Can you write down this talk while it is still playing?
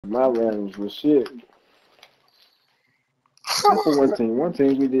My randoms was shit. Except for one team. One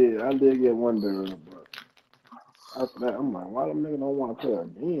team we did. I did get one barrel, but after that, I'm like, why them niggas don't want to play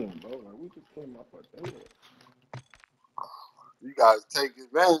again, bro? Like, we just came off a dead. You guys take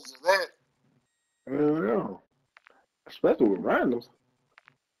advantage of that. Hell yeah. Especially with randoms.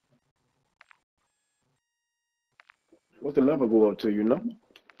 What's the level go up to, you know?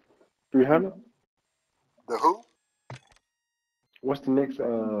 300? The who? What's the next,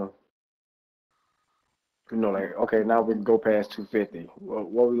 like, okay, now we can go past 250.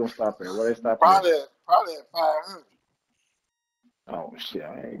 What we gonna stop at? Where they stop at? Probably at 500. Oh, shit,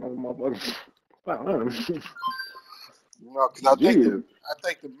 I ain't no motherfucker. 500. You know, because I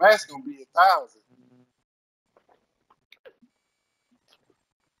think the max gonna be 1,000.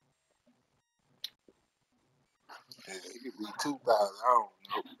 Yeah, it could be 2,000. I don't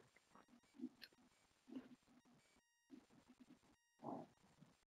know.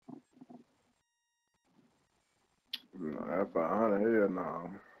 No, that's 500. Hell no.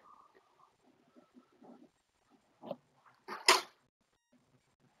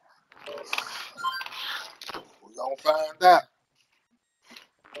 We gonna find out.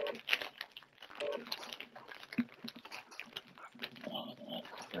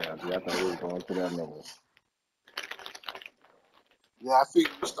 Yeah, see, I thought we was going to that level. Yeah, I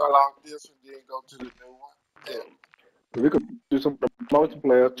figured we start off this and then go to the new one. Yeah. We could do some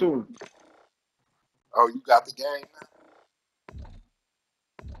multiplayer too. Oh, you got the game now?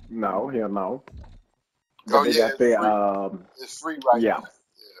 No, hell no. But Oh they yeah, got their it's free right yeah. now.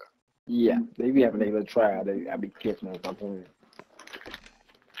 Yeah. Yeah. They be having a little trial. I be catching or something.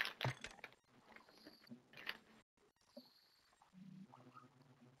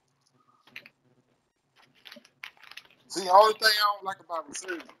 See, the only thing I don't like about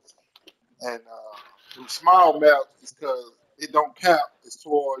Resurgence and small maps is because it don't count as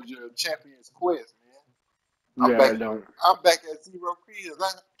towards your champion's quest, man. Yeah, I don't. I'm back at 0 kills.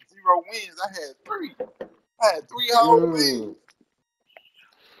 0 wins. I had 3. I had 3 whole wins.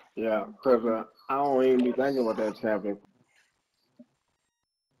 Yeah, because I don't even be thinking about that champion.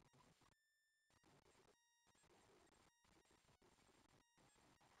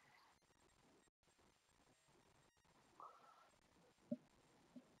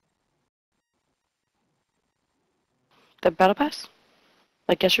 The battle pass?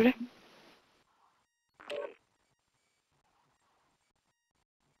 Like yesterday?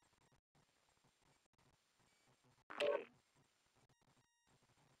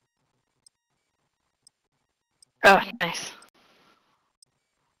 Oh, nice.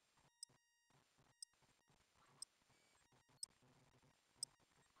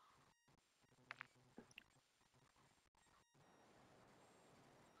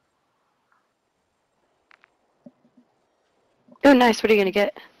 Oh, nice. What are you gonna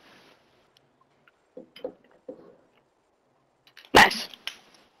get? Nice.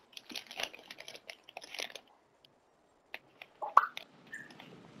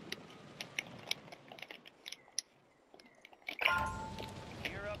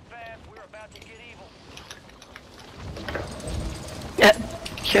 You're up fast. We're about to get evil. Yeah.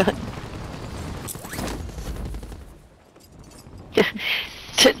 Sure.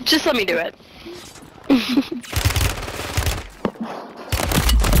 Just let me do it.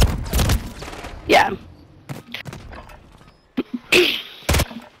 Yeah.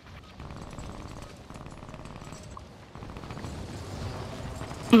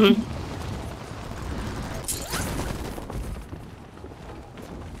 Mhm.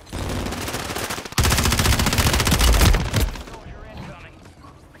 Soldier incoming.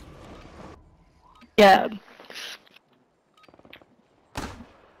 Yeah.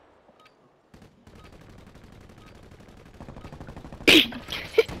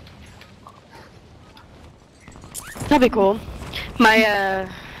 That'd be cool. My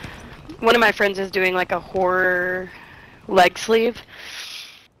one of my friends is doing like a horror leg sleeve.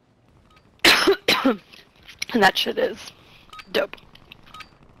 And that shit is dope.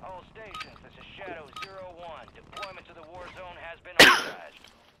 All stations, this is Shadow 01. Deployment to the war zone has been authorized.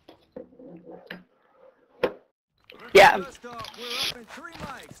 Yeah. We're up in 3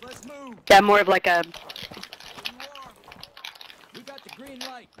 mics. Let's move. Yeah, more of like a. We got the green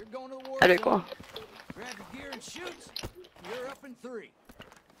light. You're going to the war That'd be zone. cool. Grab your gear and shoot. You're up in 3.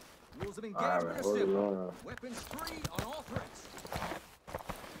 Rules of All engagement right, are hold simple. on. Weapons free on all threats.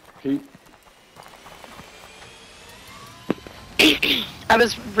 Keep. I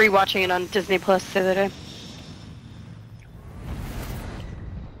was rewatching it on Disney Plus the other day.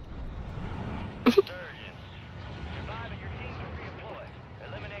 Surgeons. Survive and your team can redeploy.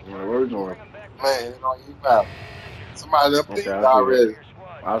 Eliminate Where we terrorists and going? bring them back. Man, it don't even matter. Somebody done Okay, pinged I see it. already. Your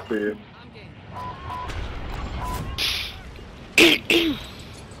squad I see it. I'm game.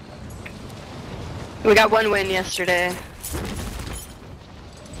 We got one win yesterday.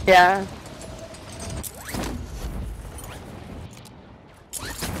 Yeah.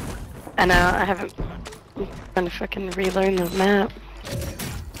 I know, I haven't. I'm trying to fucking relearn the map.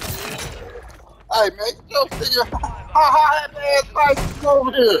 Hey man, you go see your hot ass prices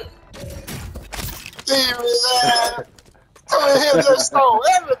over here. Demon ass. Come in here just stole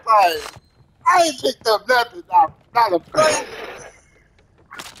everything. I ain't picked up nothing, not a plate.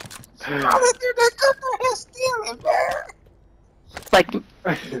 Why did they come through here stealing, man? Like,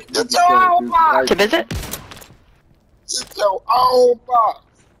 Get your own box. to visit? Get your own box,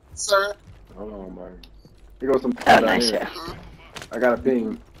 sir. Hold on, man. Here goes some Oh, down nice, here. yeah. I got a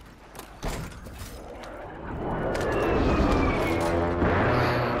ping.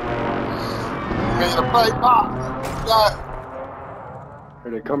 You need to play box. You got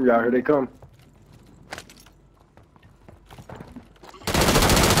Here they come, y'all. Here they come.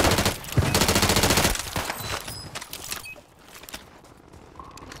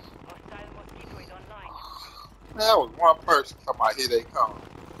 Man, that was one person talking about here they come.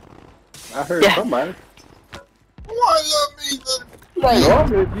 I heard Yeah. somebody. One of me to play.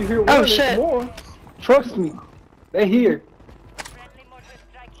 Normally, if you hear one, Oh, it's shit. more. Trust me. They here.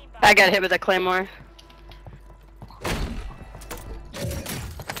 I got hit with a claymore.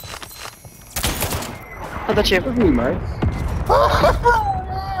 How about you? That's me, man.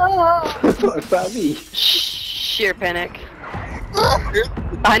 It's not me. Sheer panic.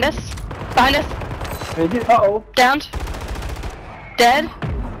 Behind us? Behind us? Hey, uh-oh. Downed? Dead?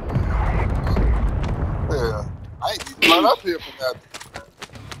 Yeah, I ain't even run up here for nothing.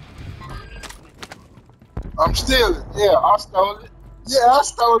 I'm stealing. Yeah, I stole it. Yeah, I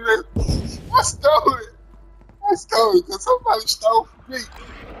stole it. I stole it. I stole it because somebody stole from me.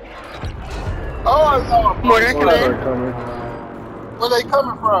 Oh, Lord. Mortar Mortars coming are in. coming. Where they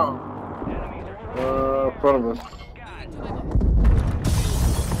coming from? In front of us.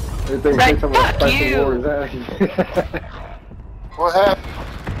 They think Right, some of the fuck special you. warriors at you. What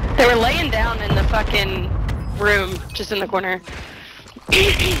happened? They were laying down in the fucking room, just in the corner.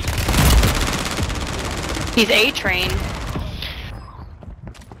 He's A-train.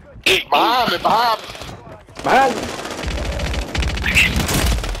 Behind me, behind me. Behind you.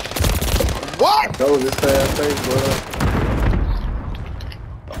 What? That was his fast face, bro.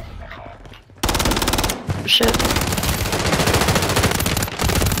 Shit.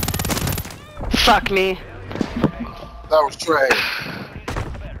 Fuck me. That was trash.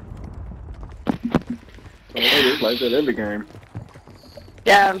 So it's like that every game.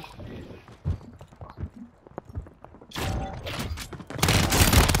 Yeah.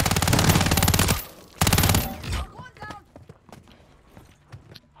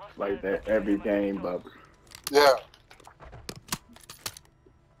 Like that every game, but Yeah.